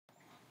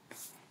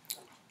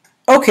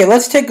Okay,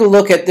 let's take a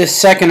look at this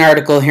second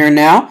article here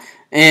now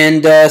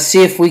and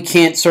see if we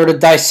can't sort of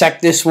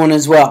dissect this one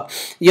as well.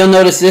 You'll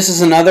notice this is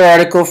another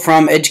article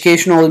from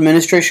Educational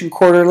Administration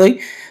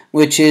Quarterly,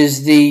 which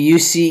is the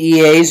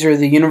UCEA's, or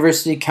the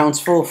University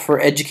Council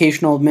for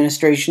Educational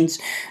Administrations,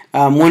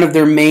 one of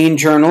their main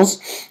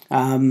journals.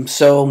 And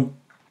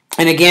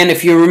again,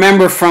 if you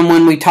remember from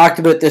when we talked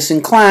about this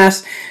in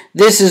class,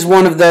 this is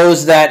one of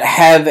those that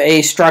have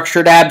a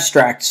structured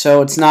abstract.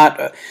 So it's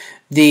not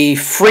the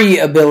free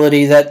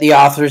ability that the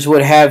authors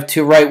would have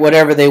to write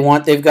whatever they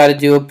want. They've got to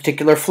do a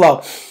particular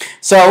flow.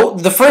 So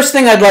the first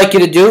thing I'd like you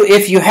to do,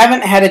 if you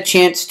haven't had a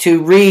chance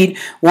to read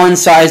One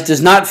Size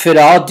Does Not Fit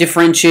All,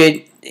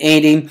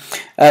 Differentiating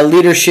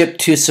Leadership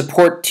to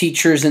Support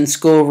Teachers in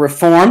School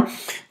Reform,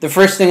 the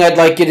first thing I'd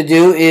like you to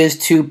do is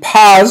to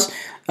pause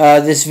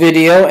this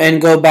video and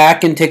go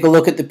back and take a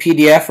look at the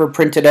PDF or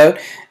print it out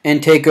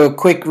and take a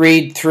quick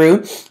read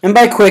through. And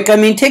by quick, I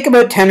mean take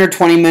about 10 or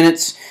 20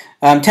 minutes,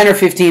 10 or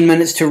 15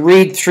 minutes to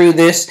read through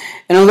this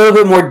in a little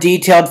bit more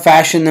detailed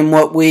fashion than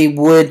what we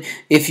would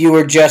if you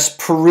were just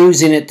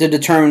perusing it to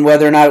determine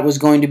whether or not it was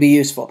going to be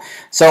useful.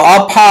 So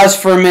I'll pause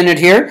for a minute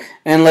here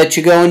and let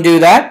you go and do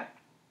that.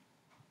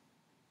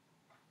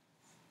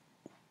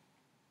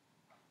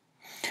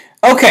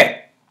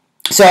 Okay,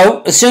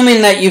 so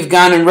assuming that you've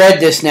gone and read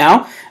this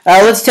now,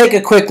 let's take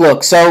a quick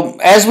look. So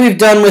as we've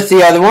done with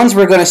the other ones,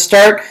 we're going to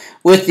start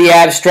with the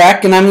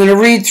abstract, and I'm going to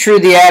read through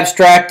the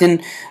abstract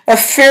in a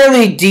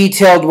fairly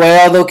detailed way,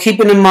 although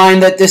keeping in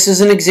mind that this is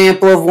an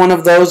example of one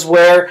of those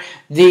where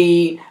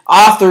the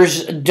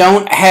authors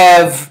don't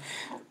have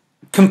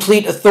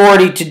complete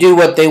authority to do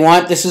what they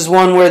want. This is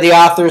one where the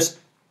authors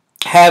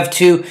have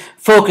to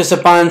focus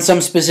upon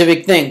some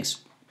specific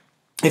things.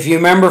 If you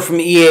remember from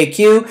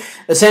EAQ,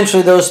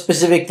 essentially those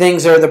specific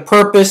things are the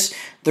purpose,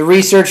 the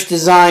research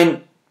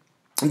design,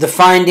 the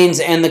findings,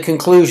 and the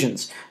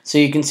conclusions. So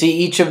you can see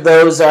each of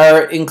those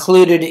are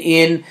included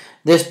in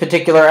this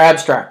particular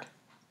abstract.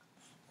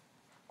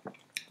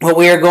 What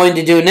we are going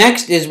to do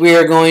next is we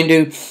are going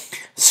to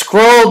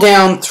scroll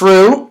down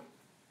through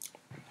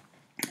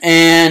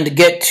and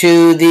get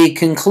to the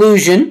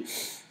conclusion.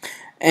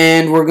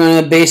 And we're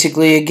going to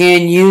basically,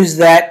 again, use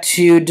that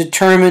to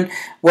determine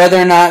whether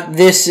or not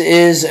this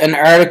is an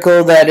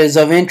article that is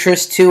of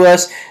interest to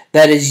us,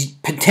 that is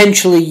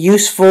potentially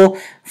useful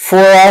for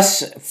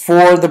us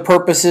for the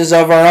purposes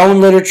of our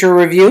own literature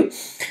review.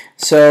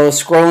 So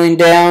scrolling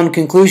down,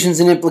 conclusions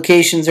and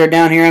implications are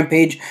down here on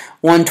page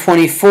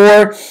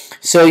 124.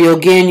 So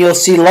you'll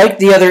see, like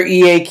the other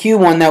EAQ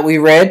one that we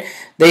read,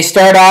 they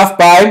start off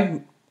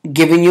by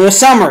giving you a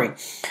summary.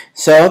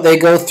 So they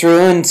go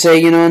through and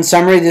say, in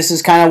summary, this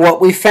is kind of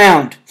what we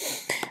found.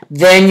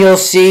 Then you'll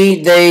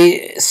see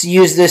they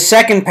use this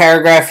second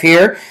paragraph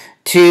here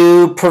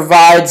to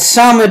provide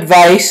some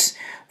advice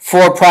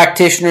for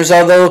practitioners,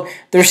 although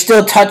they're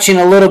still touching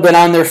a little bit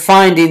on their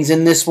findings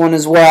in this one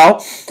as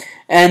well.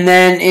 And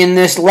then in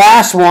this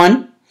last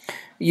one,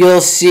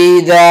 you'll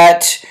see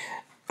that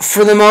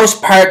for the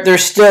most part, they're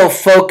still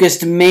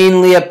focused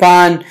mainly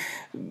upon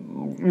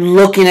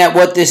looking at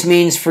what this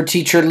means for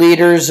teacher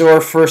leaders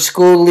or for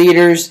school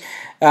leaders,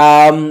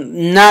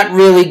 not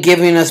really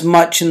giving us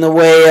much in the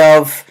way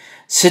of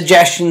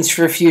suggestions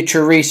for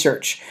future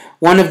research.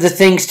 One of the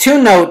things to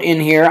note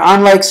in here,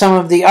 unlike some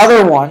of the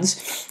other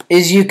ones,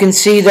 is you can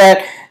see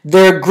that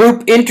their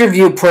group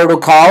interview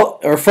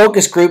protocol, or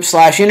focus group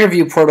 /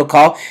 interview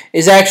protocol,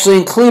 is actually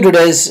included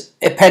as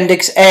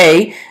Appendix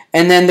A,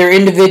 and then their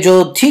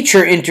individual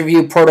teacher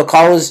interview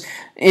protocol is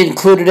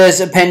included as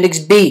Appendix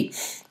B.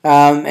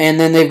 And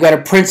then they've got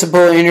a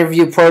principal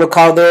interview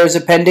protocol there as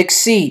Appendix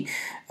C.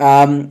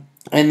 And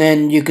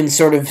then you can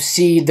sort of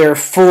see their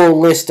full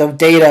list of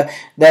data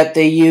that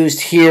they used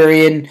here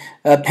in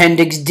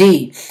Appendix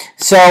D.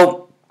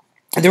 So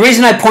the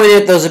reason I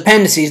pointed at those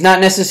appendices,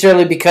 not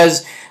necessarily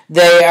because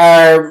they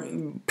are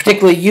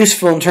particularly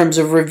useful in terms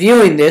of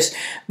reviewing this,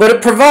 but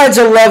it provides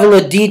a level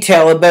of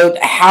detail about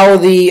how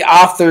the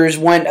authors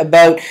went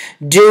about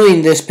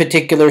doing this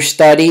particular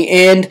study.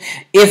 And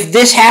if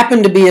this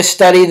happened to be a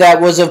study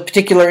that was of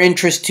particular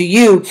interest to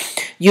you,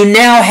 you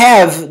now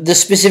have the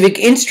specific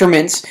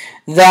instruments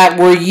that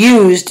were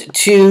used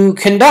to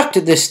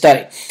conduct this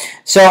study.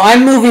 So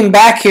I'm moving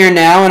back here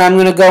now, and I'm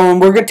going to go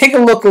and we're going to take a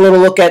little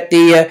look at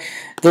the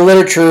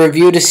literature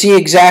review to see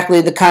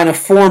exactly the kind of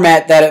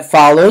format that it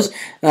follows,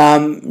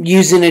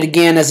 using it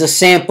again as a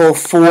sample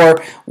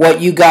for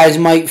what you guys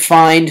might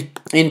find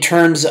in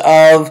terms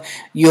of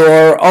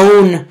your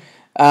own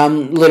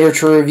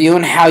literature review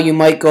and how you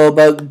might go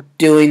about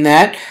doing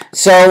that.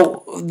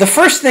 So the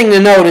first thing to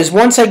note is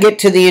once I get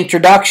to the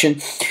introduction,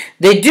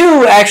 they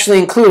do actually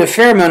include a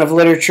fair amount of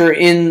literature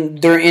in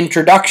their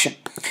introduction.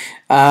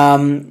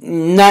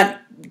 Not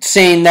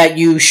saying that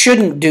you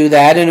shouldn't do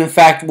that, and in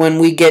fact when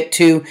we get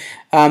to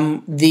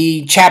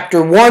the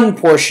Chapter 1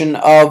 portion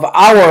of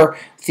our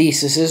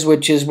theses,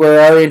 which is where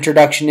our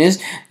introduction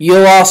is,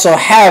 you'll also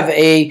have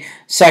a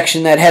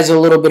section that has a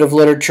little bit of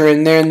literature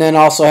in there, and then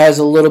also has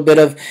a little bit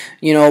of,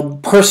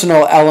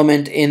 personal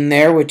element in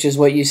there, which is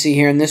what you see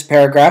here in this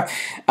paragraph.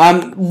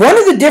 One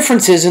of the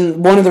differences,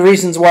 and one of the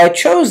reasons why I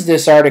chose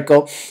this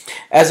article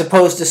as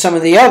opposed to some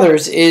of the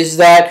others, is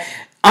that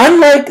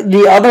unlike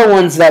the other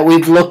ones that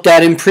we've looked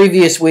at in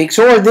previous weeks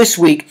or this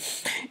week,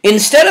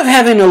 instead of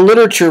having a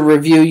literature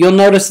review, you'll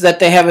notice that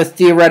they have a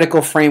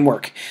theoretical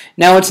framework.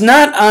 Now, it's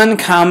not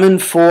uncommon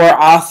for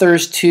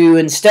authors to,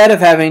 instead of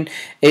having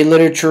a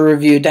literature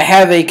review, to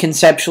have a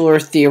conceptual or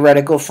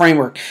theoretical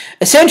framework.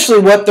 Essentially,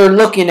 what they're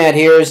looking at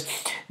here is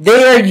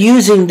they are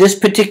using this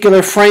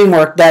particular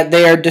framework that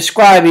they are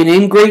describing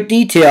in great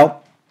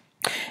detail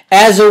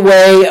as a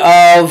way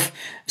of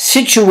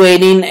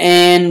situating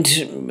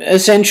and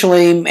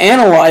essentially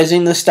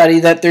analyzing the study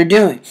that they're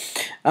doing.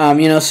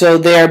 So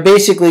they're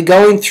basically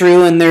going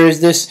through, and there's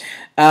this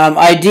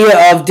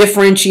idea of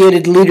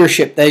differentiated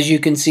leadership, as you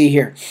can see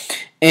here.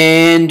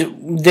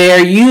 And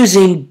they're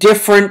using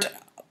different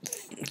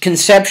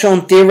conceptual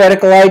and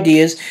theoretical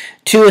ideas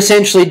to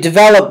essentially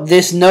develop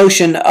this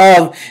notion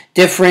of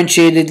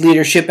differentiated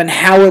leadership and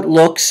how it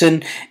looks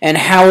and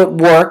how it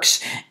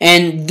works.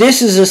 And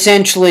this is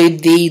essentially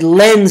the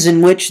lens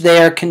in which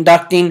they are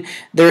conducting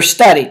their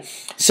study.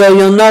 So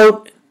you'll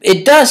note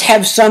it does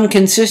have some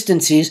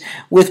consistencies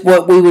with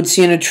what we would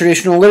see in a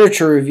traditional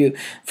literature review.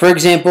 For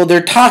example,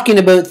 they're talking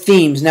about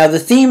themes. Now, the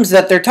themes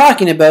that they're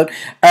talking about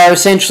are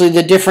essentially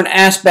the different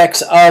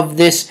aspects of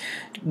this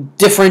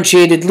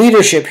differentiated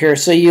leadership here.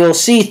 So you'll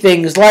see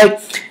things like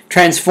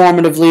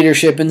transformative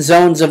leadership and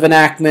zones of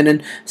enactment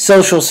and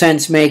social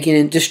sense making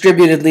and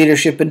distributed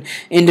leadership and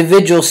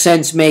individual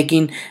sense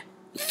making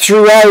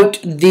throughout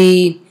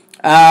the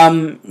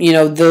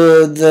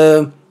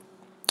the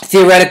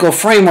theoretical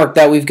framework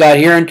that we've got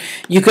here. And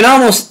you can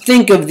almost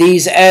think of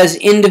these as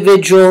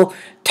individual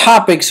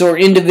topics or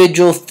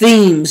individual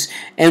themes,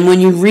 and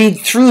when you read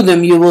through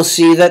them, you will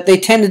see that they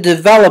tend to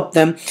develop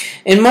them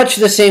in much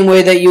the same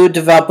way that you would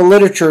develop a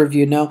literature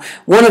review. Now,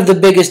 one of the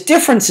biggest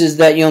differences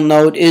that you'll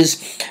note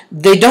is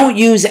they don't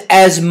use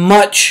as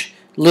much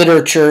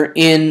literature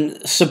in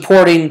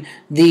supporting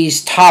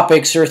these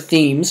topics or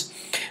themes.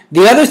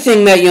 The other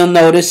thing that you'll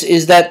notice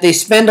is that they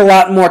spend a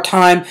lot more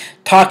time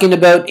talking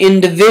about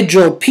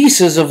individual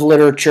pieces of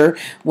literature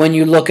when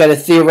you look at a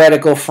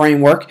theoretical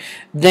framework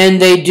than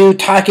they do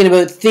talking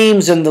about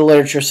themes in the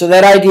literature. So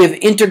that idea of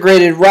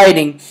integrated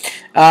writing,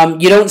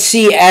 you don't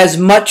see as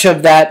much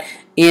of that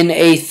in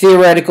a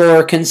theoretical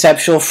or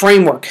conceptual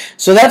framework.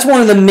 So that's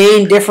one of the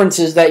main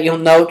differences that you'll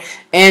note.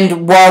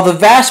 And while the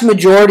vast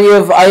majority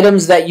of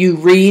items that you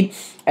read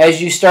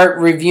as you start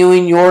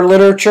reviewing your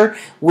literature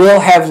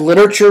will have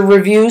literature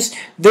reviews,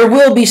 there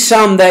will be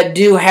some that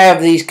do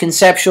have these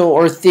conceptual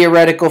or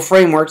theoretical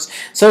frameworks.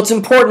 So it's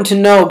important to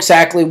know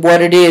exactly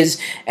what it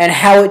is and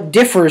how it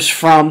differs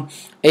from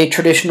a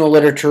traditional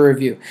literature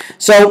review.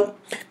 So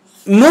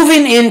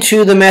moving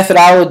into the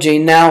methodology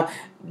now,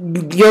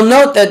 you'll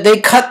note that they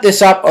cut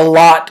this up a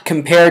lot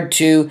compared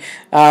to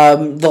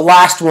the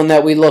last one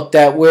that we looked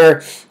at,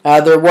 where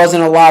there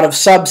wasn't a lot of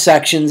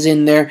subsections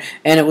in there,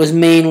 and it was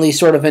mainly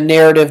sort of a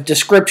narrative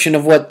description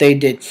of what they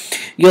did.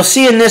 You'll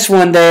see in this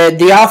one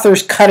the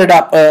authors cut it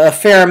up a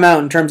fair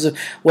amount in terms of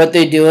what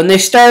they do, and they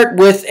start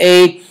with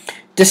a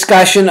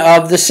discussion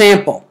of the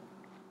sample.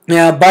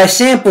 Now, by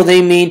sample,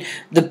 they mean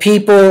the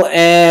people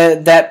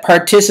that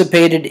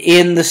participated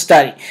in the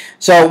study.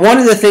 So one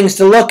of the things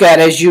to look at,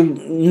 as you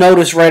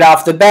notice right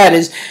off the bat,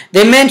 is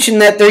they mention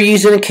that they're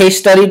using a case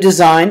study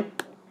design,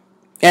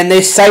 and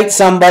they cite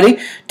somebody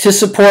to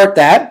support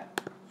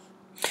that.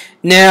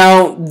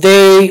 Now,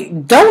 they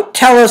don't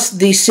tell us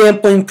the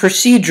sampling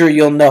procedure,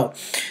 you'll note.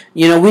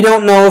 We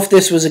don't know if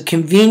this was a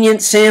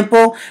convenient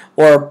sample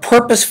or a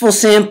purposeful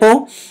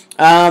sample.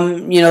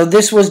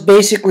 This was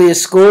basically a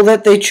school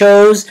that they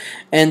chose,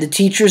 and the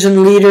teachers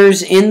and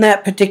leaders in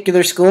that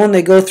particular school, and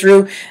they go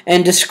through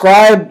and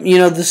describe,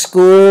 the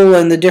school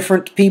and the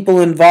different people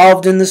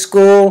involved in the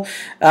school,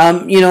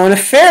 in a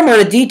fair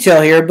amount of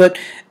detail here, but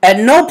at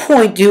no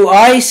point do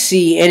I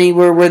see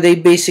anywhere where they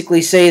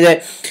basically say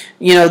that,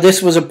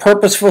 this was a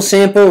purposeful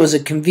sample, it was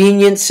a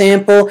convenient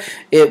sample,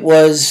 it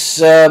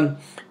was,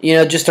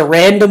 just a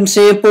random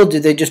sample.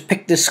 Did they just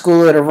pick this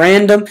school at a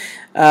random?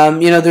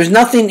 There's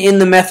nothing in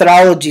the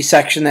methodology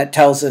section that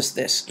tells us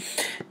this.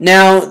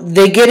 Now,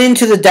 they get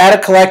into the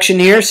data collection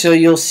here, so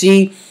you'll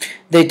see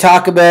they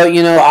talk about,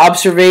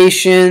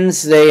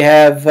 observations. They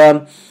have,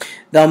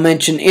 they'll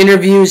mention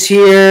interviews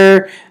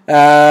here.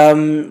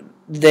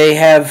 They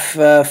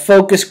have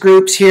focus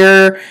groups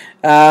here.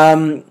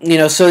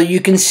 So you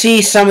can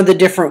see some of the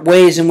different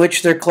ways in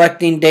which they're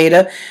collecting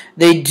data.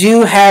 They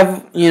do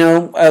have,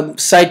 a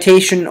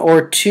citation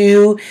or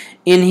two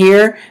in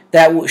here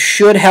that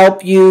should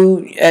help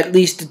you at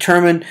least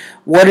determine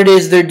what it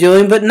is they're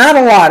doing, but not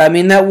a lot. I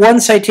mean, that one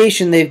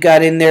citation they've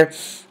got in there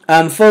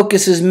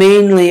focuses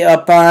mainly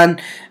upon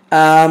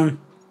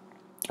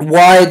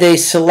why they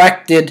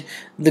selected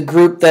the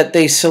group that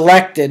they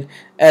selected,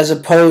 as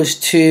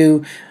opposed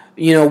to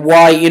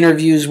why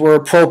interviews were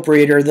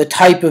appropriate or the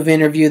type of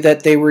interview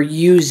that they were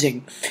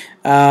using.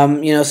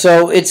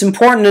 So it's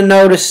important to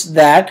notice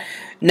that.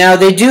 Now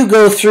they do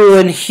go through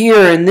and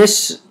here in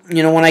this,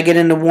 when I get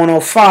into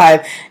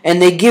 105,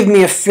 and they give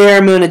me a fair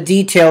amount of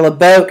detail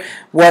about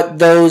what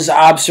those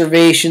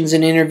observations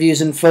and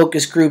interviews and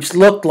focus groups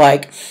looked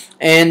like.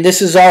 And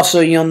this is also,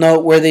 you'll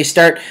note, where they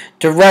start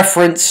to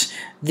reference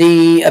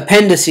the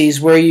appendices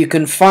where you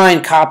can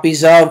find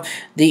copies of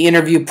the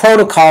interview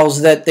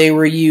protocols that they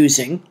were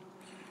using.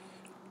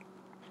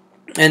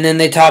 And then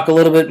they talk a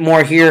little bit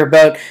more here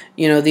about,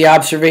 the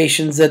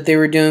observations that they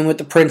were doing with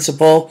the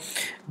principal.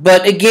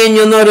 But again,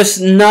 you'll notice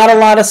not a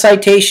lot of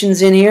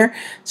citations in here,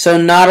 so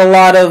not a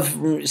lot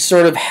of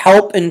sort of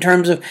help in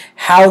terms of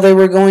how they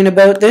were going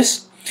about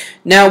this.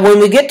 Now, when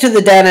we get to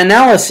the data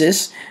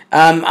analysis,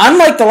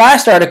 unlike the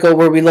last article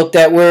where we looked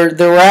at, where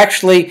there were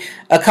actually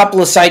a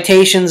couple of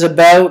citations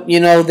about,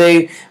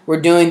 they were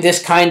doing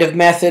this kind of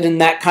method and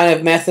that kind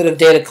of method of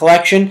data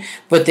collection,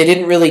 but they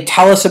didn't really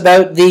tell us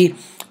about the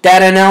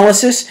data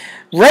analysis.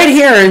 Right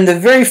here in the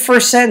very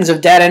first sentence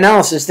of data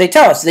analysis, they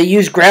tell us they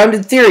use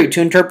grounded theory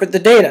to interpret the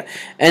data.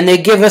 And they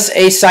give us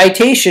a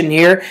citation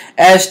here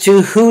as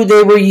to who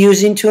they were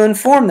using to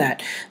inform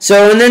that.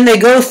 So, and then they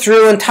go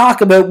through and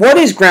talk about what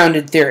is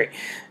grounded theory,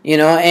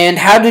 and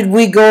how did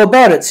we go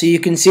about it. So you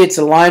can see it's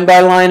a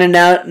line-by-line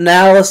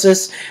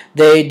analysis.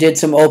 They did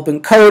some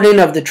open coding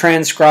of the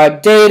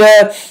transcribed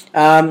data.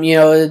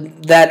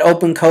 That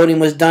open coding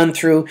was done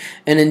through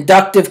an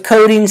inductive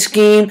coding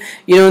scheme.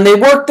 And they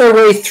worked their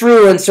way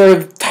through and sort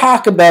of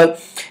talk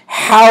about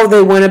how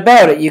they went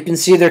about it. You can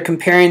see they're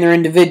comparing their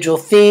individual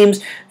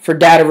themes for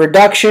data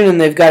reduction, and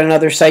they've got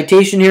another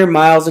citation here,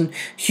 Miles and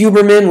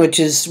Huberman, which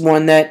is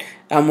one that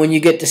when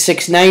you get to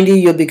 690,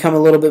 you'll become a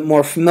little bit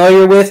more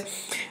familiar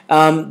with.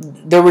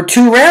 There were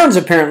 2 rounds,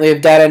 apparently,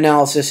 of data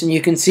analysis, and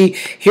you can see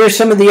here's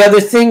some of the other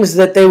things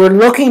that they were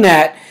looking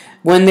at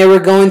when they were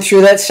going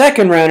through that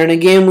second round. And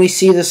again, we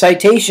see the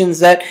citations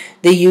that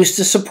they used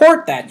to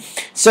support that.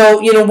 So,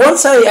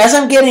 as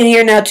I'm getting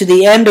here now to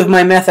the end of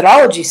my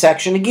methodology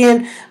section,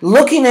 again,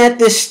 looking at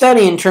this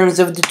study in terms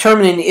of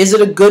determining is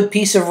it a good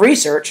piece of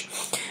research,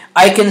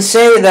 I can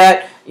say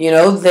that,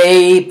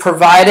 they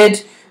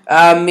provided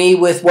me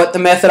with what the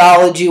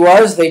methodology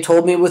was. They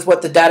told me with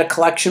what the data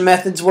collection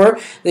methods were.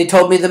 They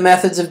told me the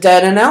methods of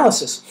data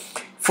analysis.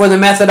 For the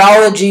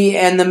methodology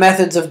and the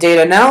methods of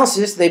data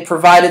analysis, they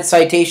provided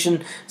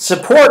citation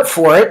support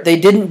for it. They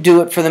didn't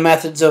do it for the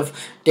methods of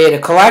data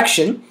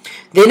collection.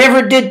 They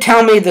never did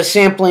tell me the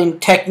sampling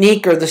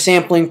technique or the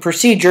sampling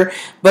procedure,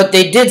 but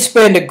they did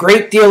spend a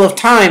great deal of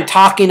time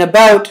talking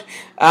about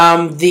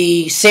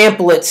the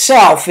sample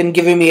itself and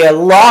giving me a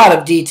lot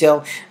of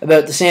detail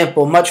about the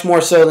sample, much more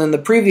so than the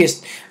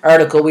previous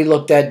article we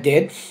looked at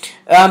did.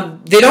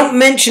 They don't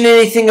mention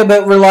anything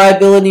about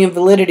reliability and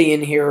validity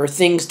in here, or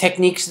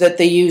techniques that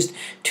they used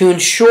to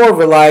ensure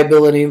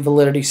reliability and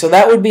validity. So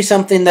that would be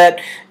something that,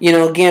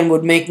 again,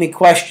 would make me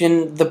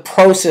question the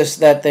process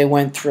that they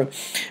went through.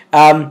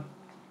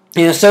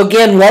 So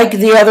again, like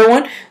the other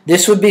one,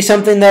 this would be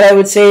something that I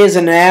would say is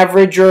an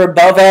average or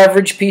above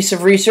average piece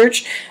of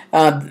research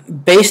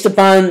based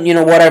upon,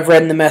 what I've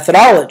read in the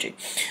methodology.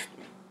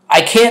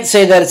 I can't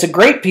say that it's a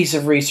great piece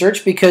of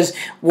research because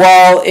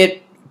while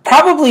it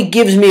probably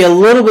gives me a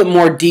little bit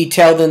more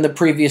detail than the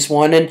previous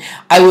one, and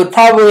I would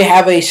probably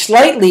have a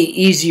slightly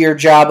easier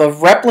job of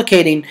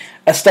replicating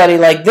a study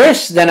like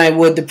this than I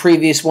would the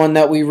previous one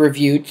that we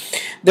reviewed,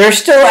 there are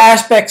still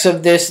aspects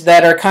of this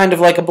that are kind of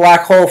like a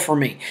black hole for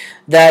me.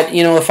 That,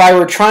 if I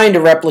were trying to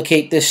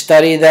replicate this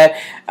study, that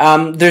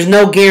there's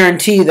no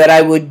guarantee that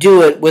I would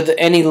do it with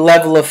any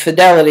level of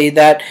fidelity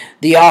that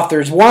the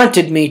authors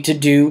wanted me to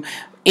do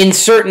in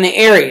certain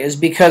areas,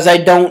 because I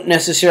don't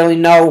necessarily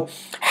know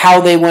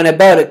how they went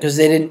about it because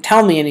they didn't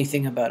tell me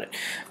anything about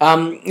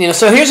it.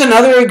 So here's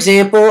another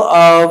example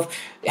of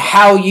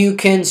how you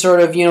can sort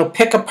of,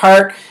 pick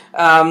apart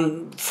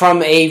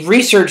from a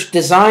research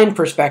design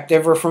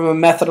perspective or from a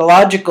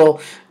methodological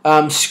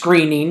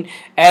screening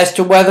as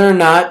to whether or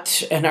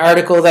not an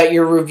article that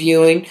you're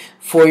reviewing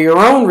for your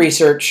own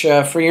research,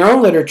 for your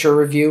own literature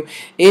review,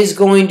 is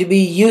going to be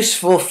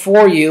useful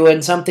for you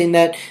and something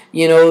that,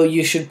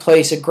 you should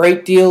place a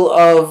great deal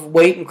of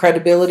weight and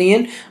credibility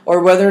in, or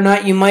whether or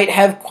not you might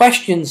have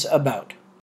questions about.